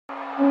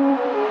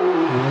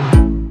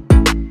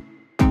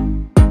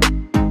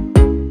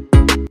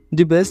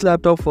The best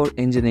laptops for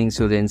engineering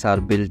students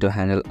are built to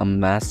handle a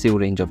massive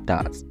range of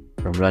tasks,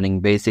 from running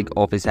basic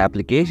office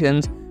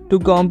applications to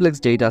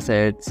complex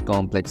datasets,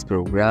 complex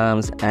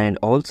programs, and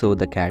also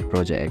the CAD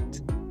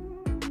projects.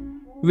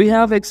 We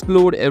have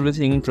explored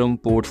everything from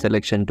port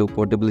selection to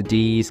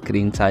portability,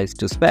 screen size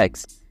to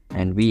specs,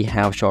 and we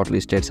have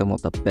shortlisted some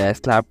of the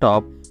best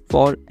laptops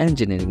for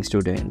engineering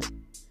students.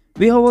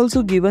 We have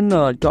also given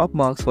top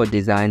marks for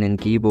design and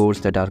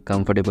keyboards that are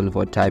comfortable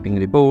for typing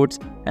reports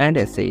and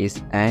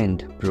essays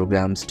and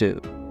programs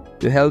too.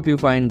 To help you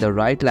find the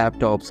right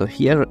laptop, so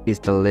here is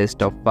the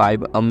list of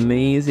 5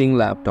 amazing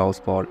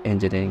laptops for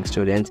engineering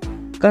students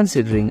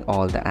considering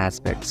all the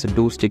aspects. So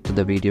do stick to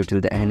the video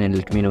till the end and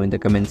let me know in the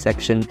comment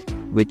section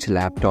which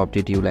laptop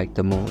did you like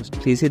the most.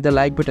 Please hit the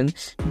like button,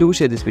 do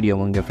share this video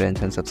among your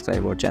friends and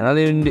subscribe our channel.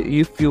 And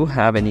if you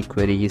have any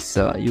queries,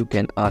 you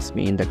can ask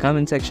me in the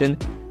comment section,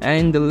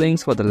 and the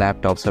links for the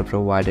laptops are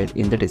provided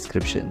in the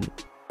description.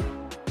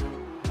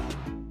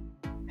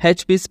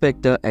 HP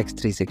Spectre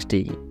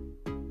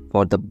X360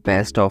 for the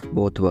best of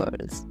both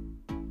worlds.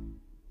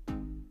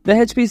 The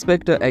HP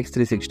Spectre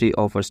X360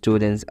 offers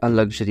students a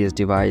luxurious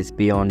device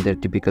beyond their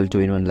typical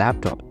 2-in-1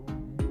 laptop.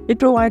 It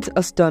provides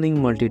a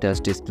stunning multi-touch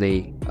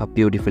display, a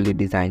beautifully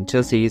designed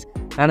chassis,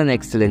 and an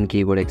excellent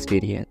keyboard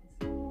experience.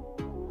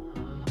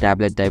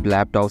 Tablet-type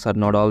laptops are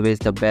not always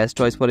the best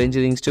choice for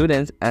engineering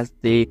students, as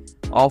they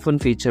often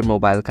feature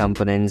mobile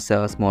components,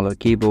 smaller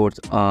keyboards,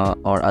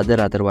 or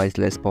otherwise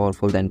less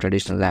powerful than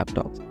traditional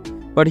laptops.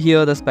 But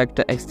here the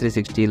Spectre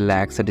X360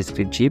 lacks a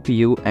discrete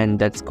GPU, and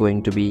that's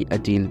going to be a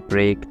deal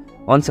break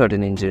on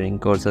certain engineering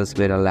courses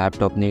where a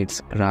laptop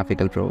needs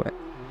graphical power.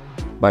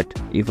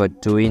 But if a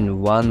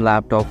 2-in-1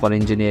 laptop for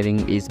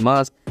engineering is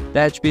must, the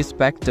HP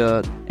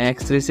Spectre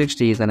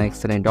X360 is an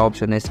excellent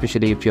option,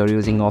 especially if you're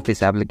using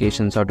office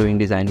applications or doing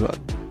design work.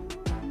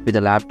 With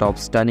the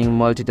laptop's stunning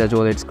multi-touch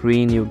OLED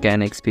screen, you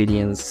can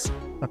experience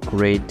a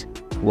great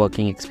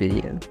working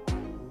experience.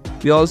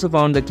 We also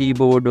found the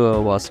keyboard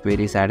was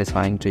very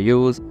satisfying to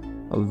use,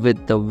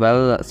 with the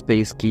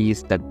well-spaced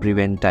keys that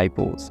prevent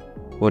typos.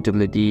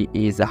 Portability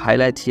is a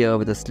highlight here.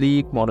 With a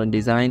sleek, modern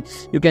design,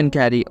 you can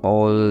carry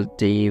all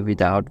day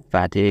without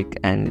fatigue,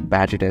 and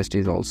battery test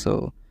is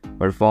also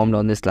performed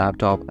on this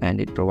laptop, and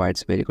it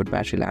provides very good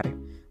battery life.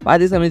 Buy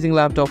this amazing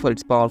laptop for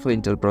its powerful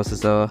Intel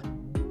processor,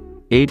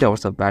 8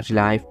 hours of battery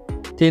life,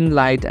 thin,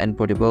 light and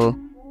portable,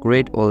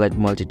 great OLED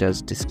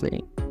multi-touch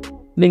display.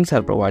 Links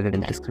are provided in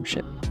the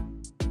description.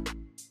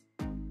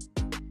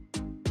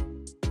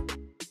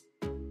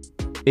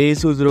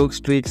 Asus ROG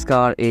Strix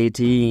Car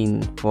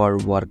 18 for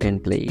work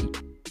and play.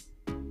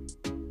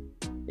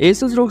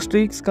 Asus ROG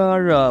Strix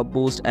Car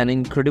boasts an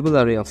incredible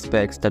array of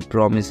specs that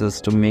promises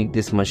to make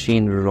this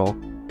machine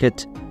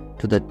rocket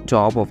to the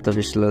top of the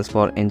wish list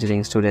for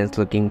engineering students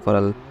looking for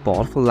a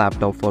powerful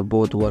laptop for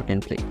both work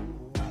and play.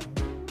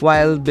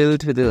 While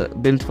built for the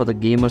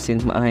gamers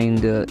in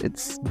mind,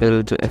 it's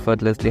built to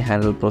effortlessly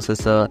handle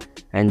processor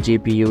and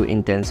GPU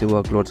intensive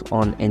workloads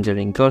on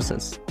engineering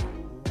courses.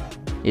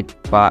 It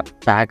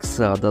packs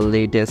the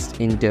latest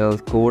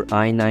Intel Core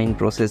i9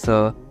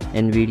 processor,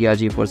 NVIDIA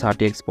GeForce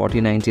RTX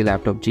 4090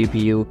 laptop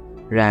GPU,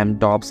 RAM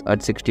tops at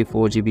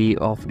 64GB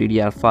of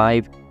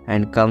DDR5,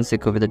 and comes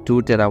equipped with a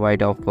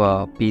 2TB of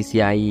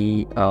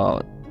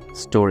PCIe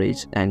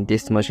storage. And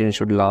this machine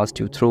should last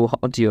you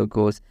throughout your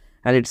course,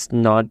 and it's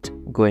not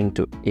going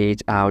to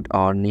age out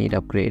or need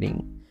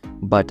upgrading.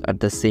 But at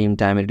the same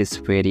time, it is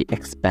very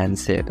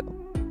expensive.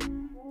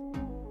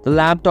 The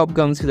laptop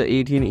comes with an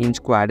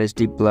 18-inch Quad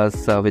HD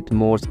Plus with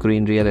more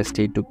screen real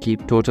estate to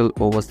keep total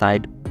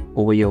oversight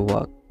over your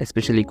work.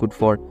 Especially good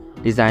for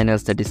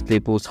designers. The display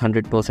boasts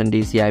 100%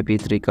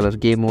 DCI-P3 color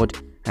game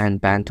mode and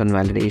Pantone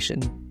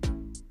validation.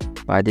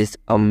 Buy this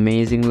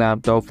amazing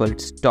laptop for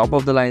its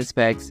top-of-the-line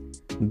specs,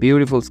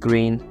 beautiful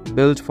screen,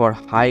 built for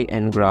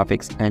high-end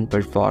graphics and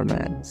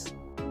performance.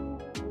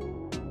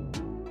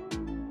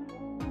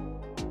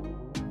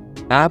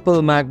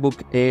 Apple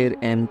MacBook Air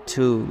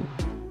M2.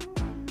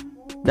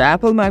 The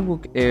Apple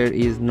MacBook Air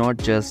is not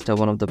just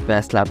one of the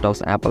best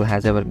laptops Apple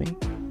has ever made.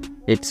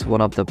 It's one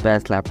of the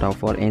best laptops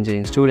for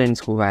engineering students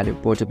who value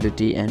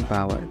portability and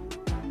power.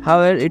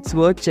 However, it's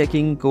worth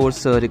checking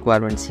course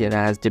requirements here,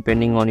 as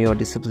depending on your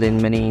discipline,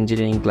 many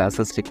engineering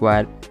classes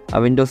require a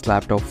Windows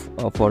laptop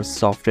for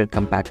software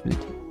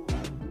compatibility.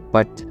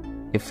 But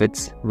if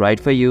it's right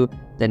for you,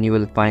 then you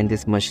will find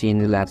this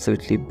machine will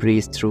absolutely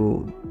breeze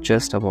through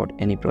just about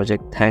any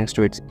project thanks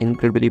to its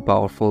incredibly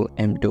powerful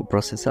M2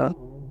 processor.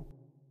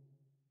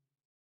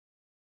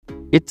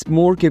 It's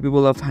more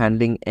capable of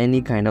handling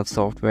any kind of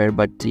software,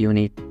 but you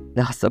need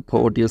a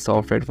supportive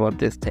software for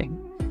this thing.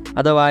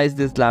 Otherwise,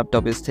 this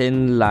laptop is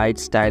thin, light,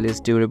 stylish,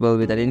 durable,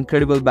 with an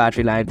incredible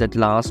battery life that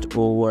lasts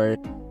over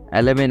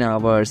 11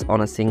 hours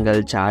on a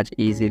single charge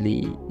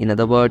easily. In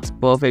other words,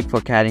 perfect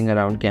for carrying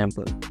around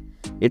campus.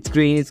 Its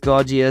screen is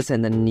gorgeous,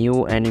 and the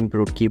new and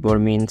improved keyboard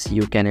means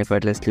you can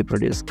effortlessly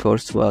produce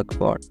coursework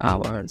for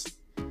hours.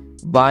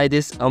 Buy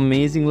this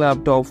amazing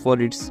laptop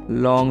for its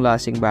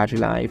long-lasting battery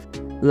life,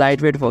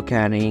 Lightweight for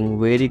carrying,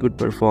 very good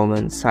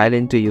performance,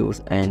 silent to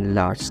use, and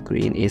large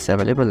screen is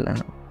available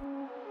now.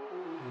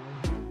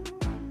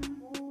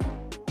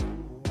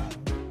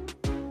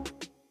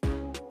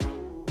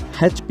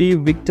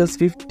 HP Victus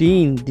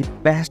 15, the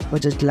best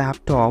budget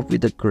laptop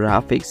with the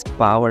graphics,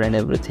 power and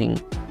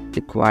everything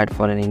required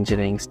for an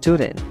engineering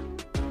student.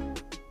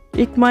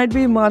 It might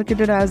be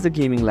marketed as the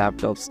gaming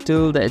laptop,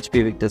 still the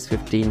HP Victus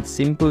 15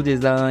 simple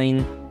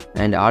design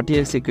and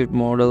RTX equipped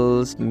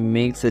models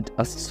makes it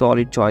a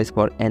solid choice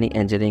for any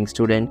engineering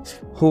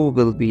student who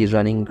will be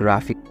running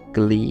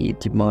graphically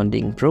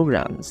demanding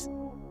programs.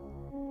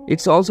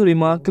 It's also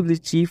remarkably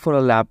cheap for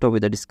a laptop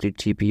with a discrete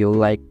GPU,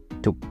 like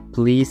to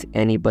please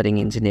any budding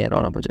engineer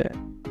on a budget.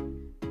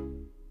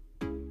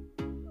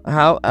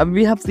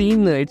 We have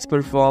seen its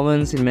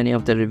performance in many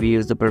of the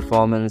reviews. The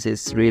performance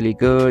is really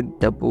good.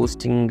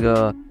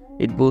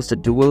 It boasts a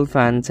dual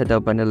fan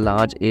setup and a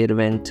large air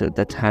vent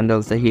that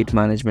handles the heat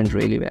management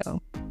really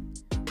well.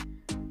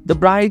 The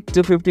bright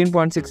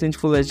 15.6-inch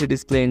Full HD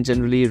display and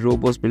generally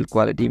robust build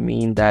quality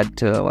mean that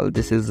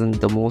this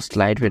isn't the most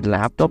lightweight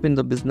laptop in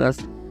the business.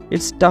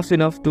 It's tough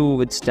enough to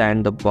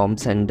withstand the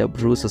bumps and the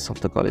bruises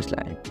of the college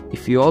life.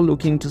 If you're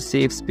looking to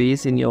save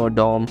space in your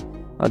dorm,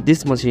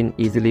 this machine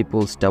easily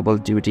pulls double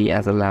duty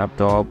as a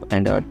laptop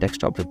and a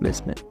desktop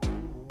replacement.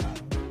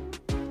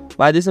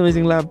 Buy this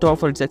amazing laptop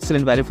for its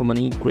excellent value for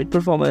money, great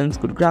performance,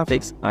 good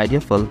graphics,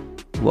 ideal for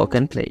work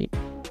and play.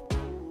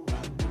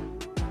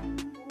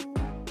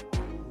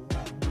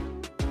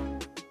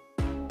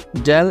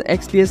 Dell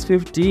XPS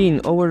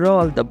 15,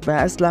 overall the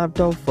best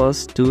laptop for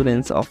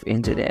students of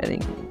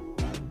engineering.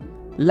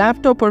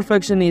 Laptop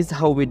perfection is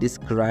how we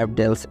describe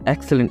Dell's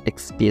excellent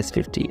XPS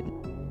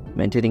 15.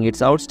 Maintaining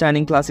its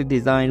outstanding classic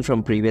design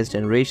from previous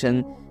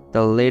generation,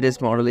 the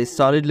latest model is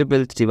solidly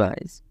built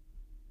device.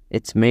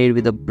 It's made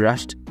with a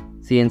brushed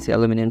CNC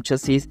aluminum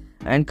chassis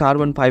and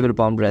carbon fiber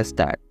palm rest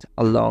stacked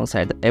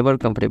alongside the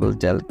ever-comfortable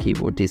Dell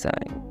keyboard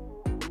design.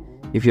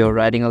 If you're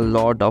writing a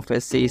lot of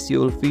essays,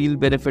 you'll feel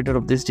benefited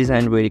of this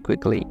design very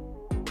quickly.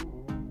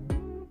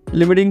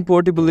 Limiting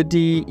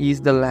portability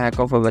is the lack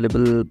of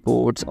available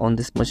ports on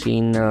this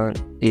machine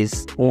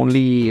is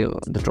only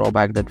the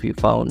drawback that we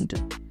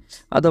found.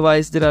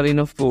 Otherwise, there are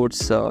enough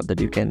ports that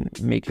you can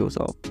make use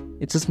of.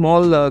 It's a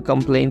small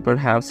complaint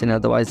perhaps, and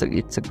otherwise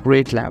it's a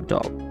great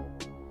laptop.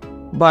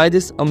 Buy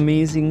this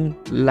amazing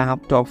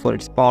laptop for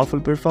its powerful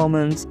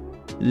performance,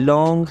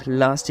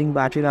 long-lasting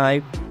battery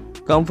life,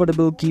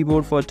 comfortable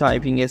keyboard for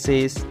typing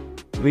essays,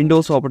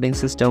 Windows operating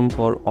system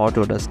for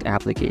Autodesk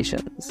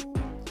applications.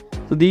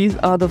 So these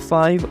are the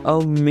 5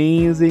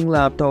 amazing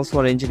laptops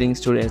for engineering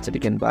students that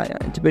you can buy.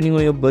 And depending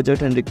on your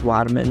budget and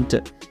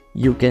requirement,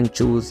 you can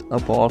choose a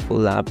powerful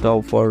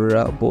laptop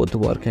for both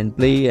work and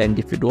play. And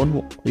if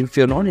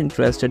you're not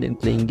interested in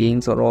playing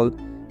games or all,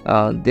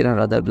 there are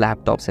other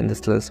laptops in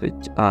this list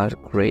which are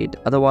great.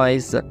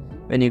 Otherwise,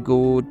 when you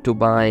go to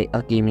buy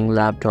a gaming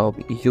laptop,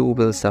 you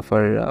will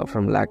suffer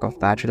from lack of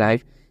battery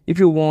life. If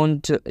you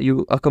want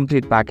a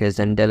complete package,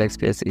 then Dell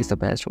XPS is the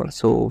best one.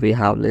 So we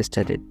have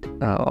listed it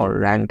or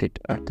ranked it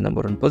at the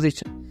number 1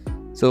 position.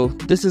 So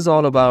this is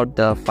all about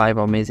the 5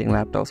 amazing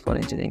laptops for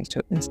engineering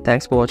students.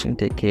 Thanks for watching.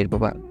 Take care.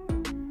 Bye-bye.